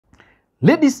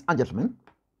Ladies and gentlemen,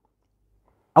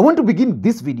 I want to begin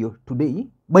this video today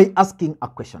by asking a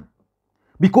question,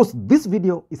 because this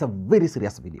video is a very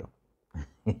serious video.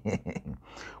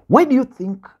 Why do you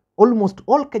think almost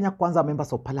all Kenya Kwanza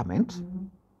members of parliament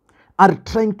are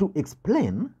trying to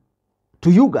explain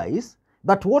to you guys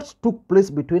that what took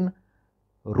place between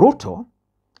Ruto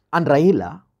and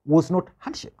Raila was not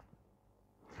handshake?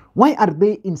 Why are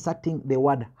they inserting the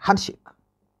word handshake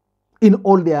in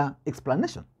all their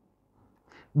explanation?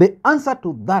 The answer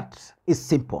to that is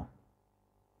simple.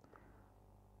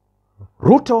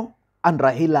 Ruto and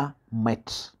Raila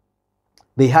met.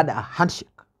 They had a handshake.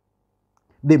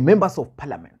 The members of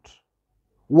parliament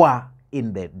were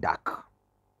in the dark.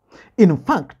 In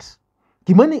fact,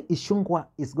 Kimani Ichung'wah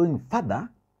is going further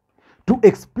to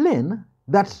explain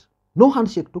that no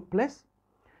handshake took place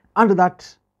and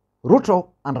that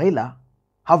Ruto and Raila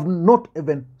have not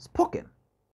even spoken.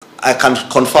 I can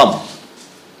confirm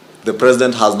the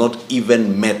president has not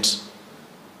even met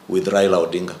with Raila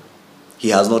Odinga. He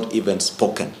has not even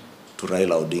spoken to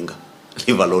Raila Odinga,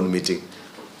 leave alone meeting,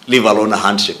 leave alone a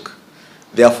handshake.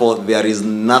 Therefore, there is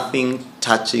nothing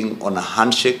touching on a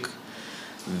handshake.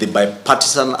 The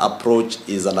bipartisan approach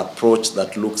is an approach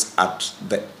that looks at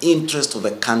the interest of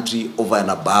the country over and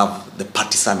above the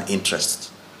partisan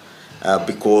interest.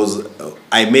 Because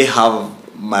I may have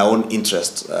my own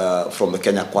interest from the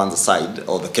Kenya Kwanza side,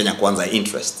 or the Kenya Kwanza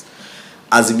interest.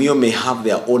 Azimio may have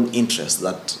their own interest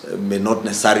that may not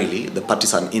necessarily, the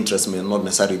partisan interest may not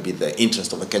necessarily be the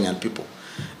interest of the Kenyan people.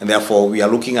 And therefore, we are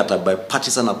looking at a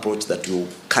bipartisan approach that will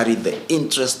carry the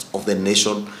interest of the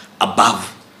nation above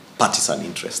partisan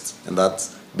interests. And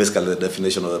that's basically the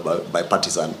definition of the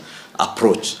bipartisan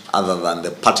approach, other than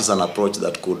the partisan approach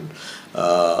that could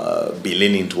be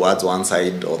leaning towards one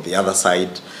side or the other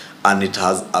side. And it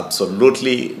has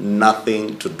absolutely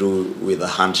nothing to do with a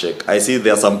handshake. I see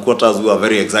there are some quarters who are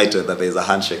very excited that there is a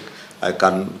handshake. I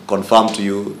can confirm to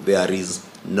you there is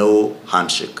no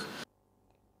handshake.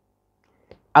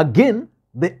 Again,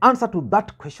 the answer to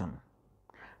that question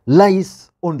lies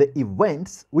on the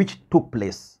events which took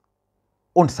place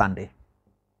on Sunday.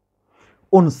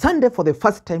 On Sunday, for the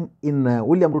first time in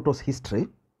William Ruto's history,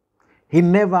 he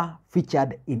never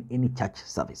featured in any church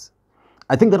service.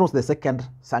 I think that was the second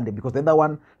Sunday, because the other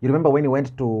one, you remember when he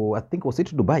went to, I think was it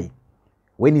Dubai,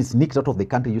 when he sneaked out of the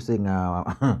country using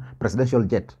a presidential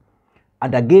jet.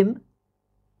 And again,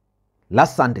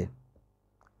 last Sunday,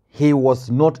 he was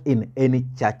not in any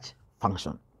church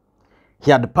function.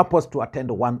 He had purpose to attend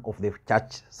one of the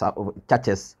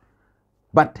churches,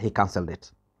 but he cancelled it.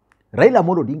 Raila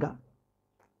Odinga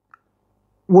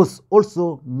was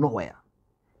also nowhere.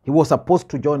 He was supposed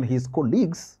to join his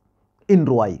colleagues in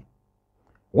Ruai.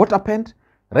 What happened?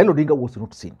 Raila Odinga was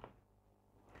not seen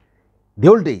the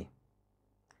whole day.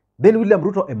 Then William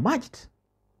Ruto emerged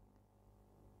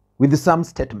with some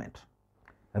statement.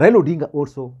 Raila Odinga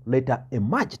also later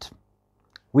emerged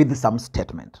with some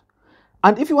statement.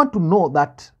 And if you want to know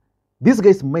that these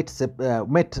guys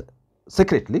met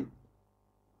secretly,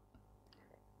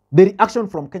 the reaction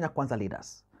from Kenya Kwanza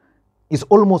leaders is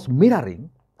almost mirroring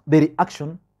the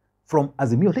reaction from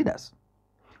Azimio leaders.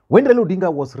 When Raila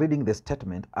Odinga was reading the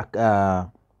statement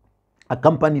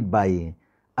accompanied by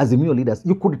Azimio leaders,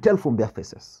 you could tell from their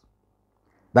faces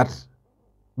that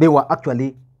they were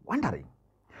actually wondering.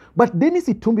 But Dennis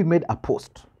Itumbi made a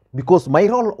post, because my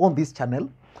role on this channel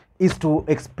is to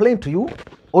explain to you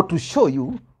or to show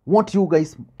you what you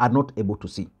guys are not able to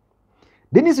see.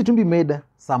 Dennis Itumbi made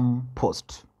some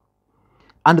post,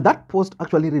 and that post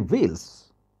actually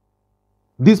reveals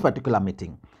this particular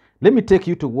meeting. Let me take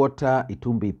you to what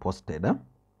Itumbi posted.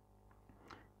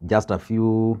 Just a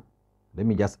few, let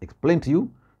me just explain to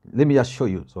you. Let me just show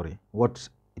you, sorry, what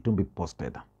Itumbi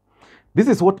posted. This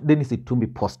is what Dennis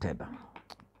Itumbi posted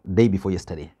day before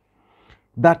yesterday.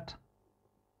 That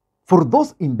for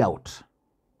those in doubt,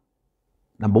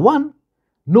 number one,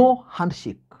 no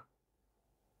handshake.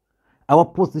 Our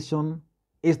position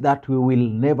is that we will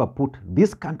never put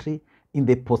this country in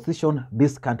the position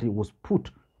this country was put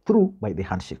through by the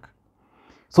handshake.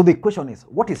 So the question is,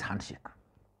 what is handshake?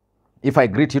 If I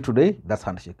greet you today, that's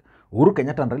handshake. Uhuru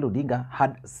Kenyatta and Raila Odinga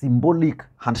had symbolic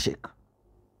handshake.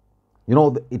 You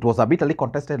know, it was a bitterly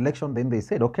contested election. Then they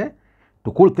said, okay,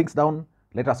 to cool things down,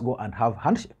 let us go and have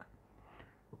handshake.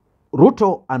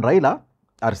 Ruto and Raila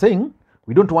are saying,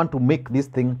 we don't want to make this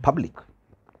thing public.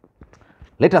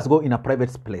 Let us go in a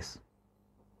private place.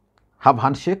 Have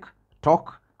handshake,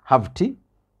 talk, have tea,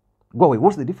 go away.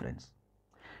 What's the difference?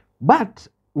 But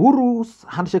Uhuru's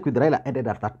handshake with Raila ended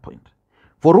at that point.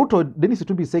 For Ruto, Dennis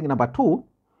Itumbi is saying, number two,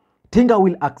 Tinga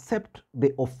will accept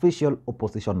the official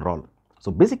opposition role.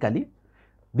 So basically,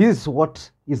 This is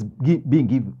what is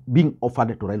being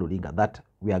offered to Raila Odinga, that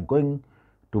we are going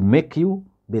to make you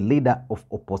the leader of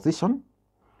opposition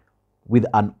with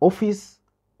an office,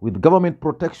 with government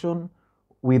protection,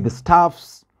 with the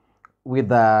staffs, with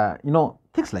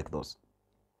things like those.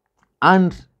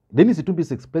 And Dennis Itumbi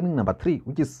is explaining number 3,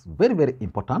 which is very, very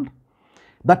important,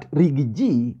 that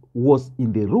Rigathi was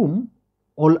in the room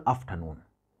all afternoon.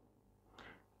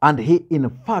 And he, in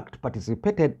fact,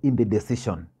 participated in the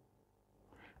decision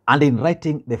and in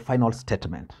writing the final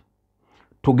statement,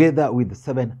 together with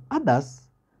 7 others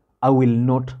I will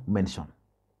not mention.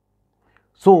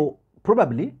 So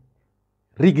probably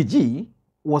Rigathi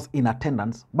was in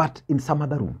attendance, but in some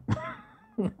other room.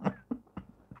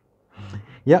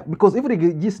 Yeah, because if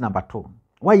Rigathi is number 2,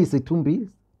 why is Itumbi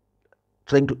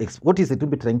trying to what is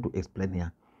Itumbi trying to explain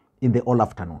here in the all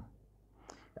afternoon?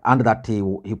 And that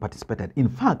he participated. In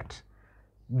fact,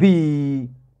 the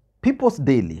People's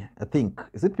Daily, I think,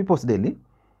 is it People's Daily,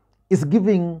 is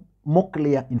giving more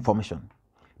clear information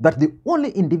that the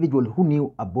only individual who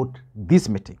knew about this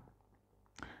meeting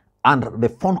and the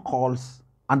phone calls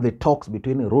and the talks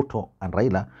between Ruto and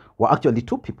Raila were actually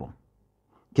 2 people,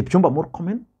 Kipchumba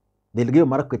Murkomen, the Elgeyo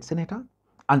Marakwet senator,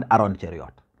 and Aaron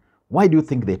Cheriot. Why do you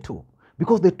think they 2?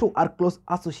 Because the 2 are close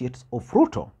associates of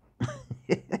Ruto.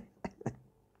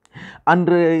 And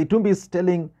Itumbi is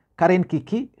telling Karen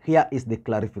Kiki, here is the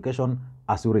clarification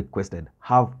as you requested.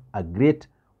 Have a great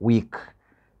week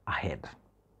ahead.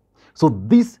 So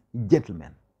these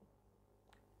gentlemen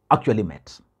actually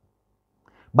met.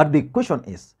 But the question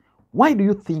is, why do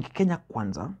you think Kenya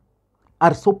Kwanza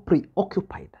are so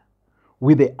preoccupied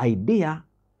with the idea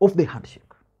of the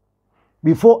handshake?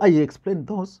 Before I explain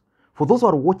those, for those who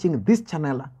are watching this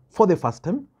channel for the first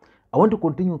time, I want to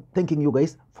continue thanking you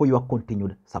guys for your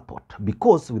continued support,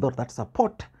 because without that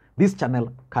support, this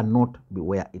channel cannot be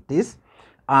where it is.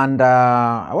 And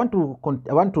I want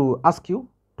to ask you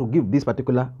to give this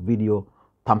particular video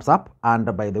thumbs up.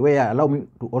 And by the way, allow me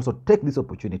to also take this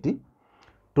opportunity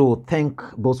to thank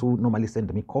those who normally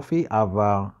send me coffee.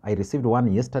 I received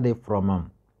one yesterday from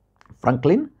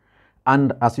Franklin,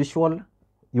 and as usual,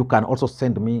 you can also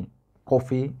send me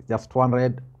coffee, just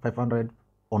 200, 500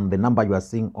 on the number you are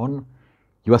seeing on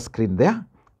your screen there.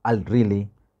 I'll really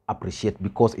appreciate,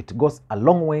 because it goes a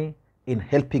long way in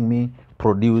helping me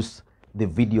produce the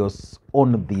videos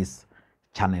on this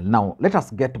channel. Now, let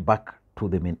us get back to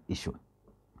the main issue.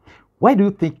 Why do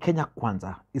you think Kenya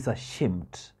Kwanza is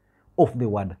ashamed of the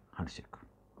word handshake?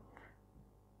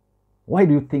 Why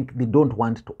do you think they don't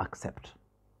want to accept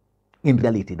in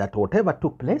reality that whatever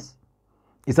took place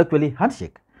is actually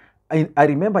handshake? I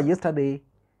remember yesterday,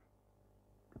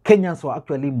 Kenyans were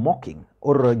actually mocking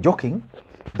or joking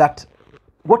that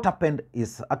what happened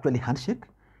is actually handshake.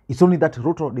 It's only that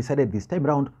Ruto decided this time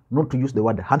around not to use the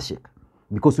word handshake,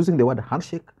 because using the word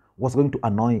handshake was going to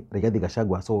annoy Rigathi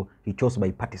Gachagua, so he chose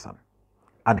bipartisan.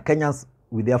 And Kenyans,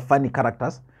 with their funny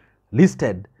characters,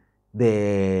 listed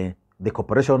the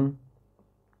cooperation,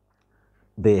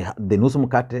 the nusu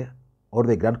mkate or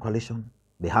the Grand Coalition,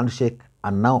 the handshake,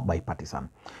 and now bipartisan.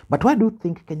 But why do you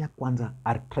think Kenya Kwanza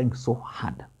are trying so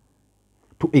hard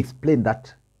to explain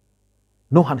that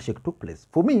no handshake took place?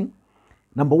 For me,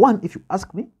 number 1, if you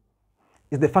ask me,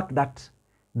 is the fact that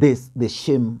there's the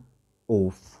shame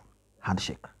of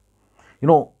handshake. You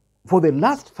know, for the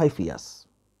last 5 years,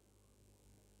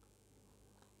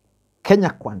 Kenya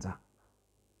Kwanza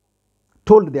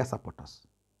told their supporters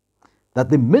that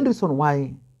the main reason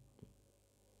why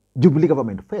Jubilee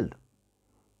government failed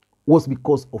was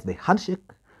because of the handshake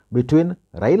between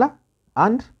Raila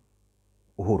and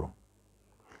Uhuru.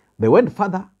 They went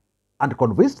further and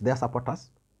convinced their supporters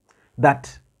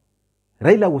that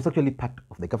Raila was actually part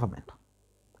of the government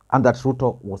and that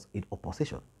Ruto was in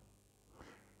opposition.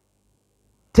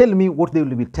 Tell me what they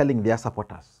will be telling their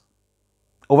supporters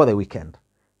over the weekend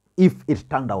if it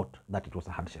turned out that it was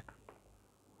a handshake.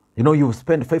 You know, you've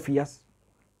spent 5 years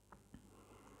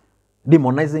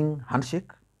demonizing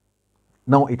handshake.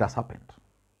 Now it has happened.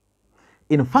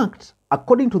 In fact,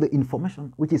 according to the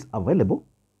information which is available,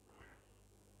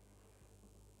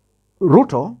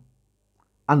 Ruto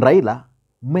and Raila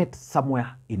met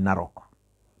somewhere in Narok.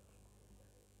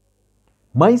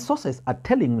 My sources are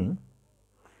telling me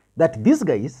that these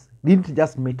guys didn't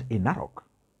just meet in Narok.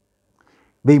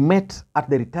 They met at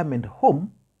the retirement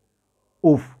home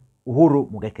of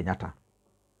Uhuru Kenyatta.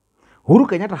 Uhuru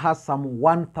Kenyatta has some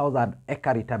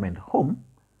 1,000-acre retirement home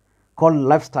called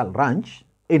Lifestyle Ranch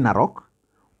in Narok,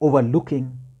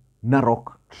 overlooking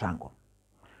Narok Triangle.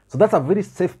 So that's a very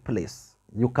safe place.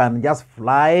 You can just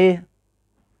fly,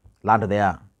 land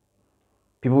there.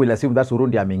 People will assume that's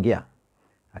Urundi Amingia.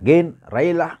 Again,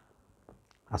 Raila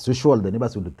As usual, the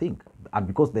neighbors will think, and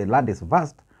because the land is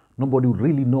vast, nobody will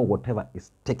really know whatever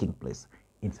is taking place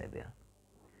inside there.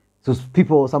 So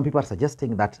some people are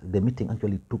suggesting that the meeting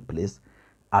actually took place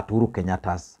at Uhuru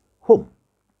Kenyatta's home.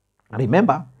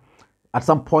 Remember, at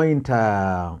some point,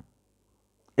 Eden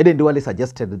Duale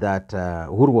suggested that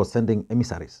Uhuru was sending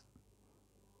emissaries.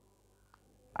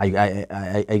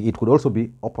 It could also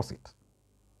be opposite.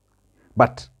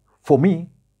 But for me,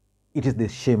 it is the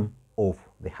shame of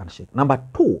the handshake. Number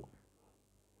two,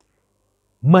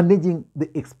 managing the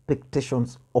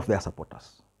expectations of their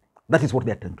supporters. That is what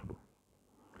they are trying to do.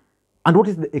 And what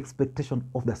is the expectation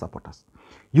of their supporters?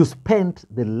 You spent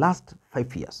the last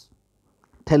 5 years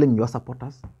telling your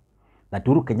supporters that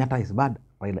Uhuru Kenyatta is bad,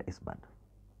 Raila is bad.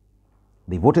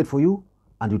 They voted for you,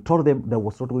 and you told them there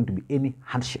was not going to be any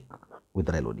handshake with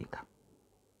Raila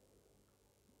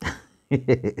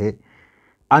Odinga.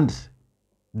 And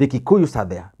the Kikuyus are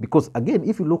there, because again,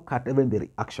 if you look at even the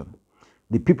reaction,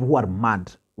 the people who are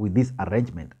mad with this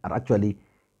arrangement are actually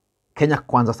Kenya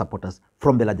Kwanza supporters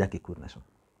from the larger Kikuyu nation.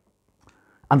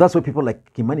 And that's why people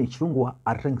like Kimani Ichung'wah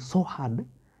are trying so hard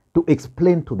to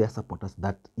explain to their supporters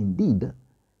that indeed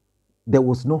there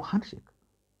was no handshake.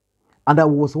 And I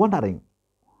was wondering,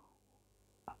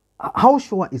 how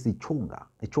sure is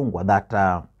Ichung'wah that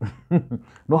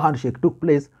no handshake took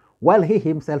place while he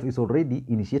himself is already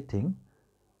initiating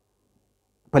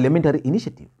parliamentary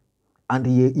initiative? And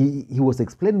he was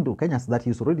explaining to Kenyans that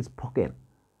he's already spoken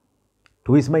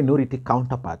to his minority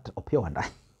counterpart, Opiowanda.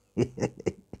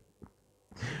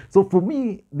 So for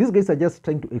me, these guys are just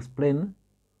trying to explain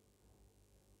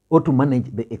or to manage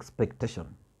the expectation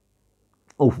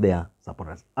of their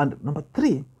supporters. And number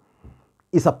three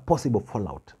is a possible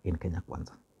fallout in Kenya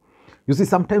Kwanza. You see,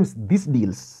 sometimes these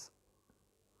deals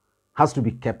has to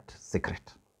be kept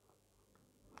secret.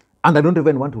 And I don't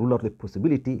even want to rule out the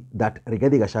possibility that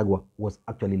Rigathi Gachagua was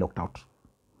actually locked out.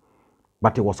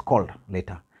 But he was called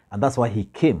later. And that's why he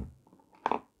came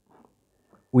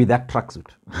with that tracksuit.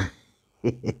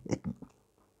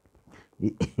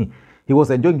 He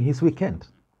was enjoying his weekend.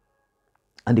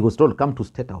 And he was told, come to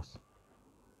State House.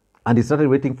 And he started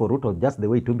waiting for Ruto, just the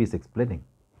way Itumbi is explaining,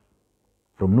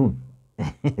 from noon.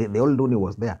 The whole noon he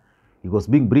was there. He was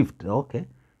being briefed. Okay,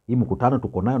 hii mkutano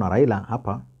tuko nayo na Raila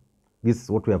hapa. This is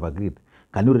what we have agreed.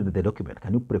 Can you read the document?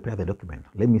 Can you prepare the document?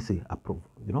 Let me see, approve,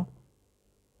 you know.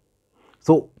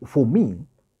 So for me,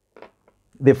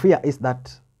 the fear is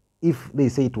that if they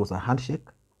say it was a handshake,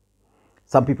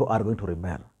 some people are going to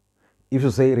rebel. If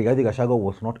you say Rigathi Gachagua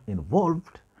was not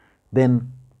involved,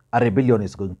 then a rebellion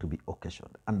is going to be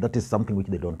occasioned. And that is something which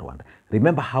they don't want.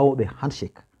 Remember how the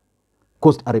handshake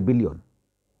caused a rebellion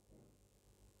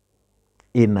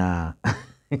in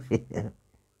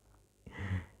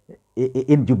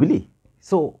in Jubilee.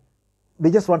 So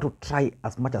they just want to try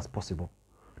as much as possible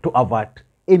to avert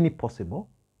any possible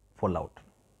fallout.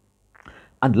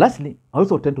 And lastly, I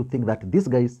also tend to think that these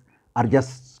guys are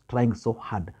just trying so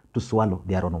hard to swallow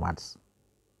their own words.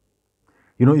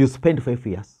 You know, you spend 5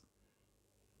 years,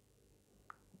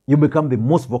 you become the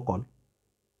most vocal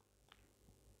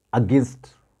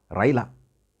against Raila,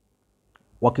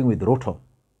 working with Ruto.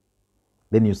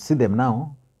 Then you see them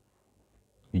now,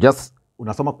 you just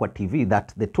unasoma kwa TV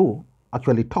that the two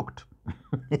actually talked.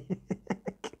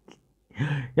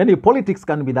 Yani, politics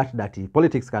can be that dirty.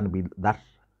 Politics can be that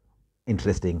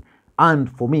interesting. And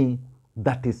for me,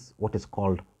 that is what is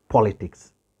called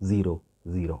politics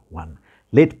 001.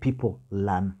 Let people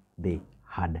learn the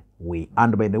hard way.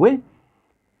 And by the way,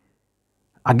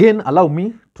 again, allow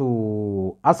me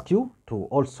to ask you to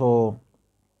also,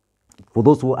 for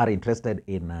those who are interested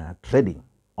in trading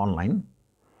online,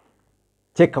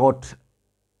 check out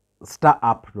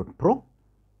starup.pro,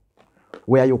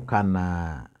 where you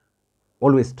can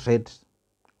always trade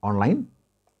online.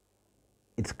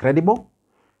 It's credible,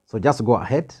 so just go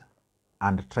ahead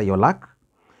and try your luck.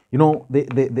 You know,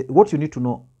 what you need to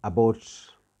know about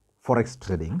forex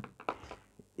trading,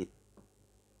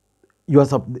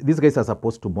 these guys are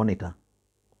supposed to monitor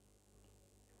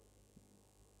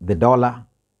the dollar,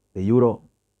 the euro,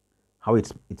 how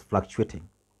it's fluctuating.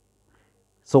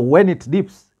 So when it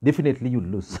dips, definitely you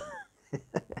lose,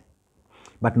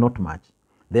 but not much.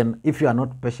 Then if you are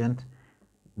not patient,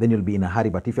 then you'll be in a hurry.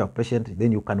 But if you are patient,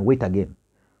 then you can wait again.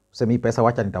 Say me pesa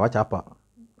wacha nitawacha hapa,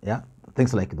 yeah,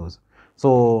 things like those.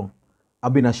 So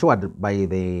I've been assured by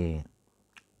the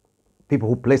people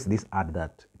who place this ad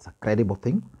that it's a credible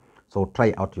thing. So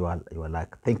try out your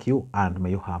luck. Thank you, and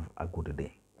may you have a good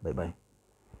day. Bye bye.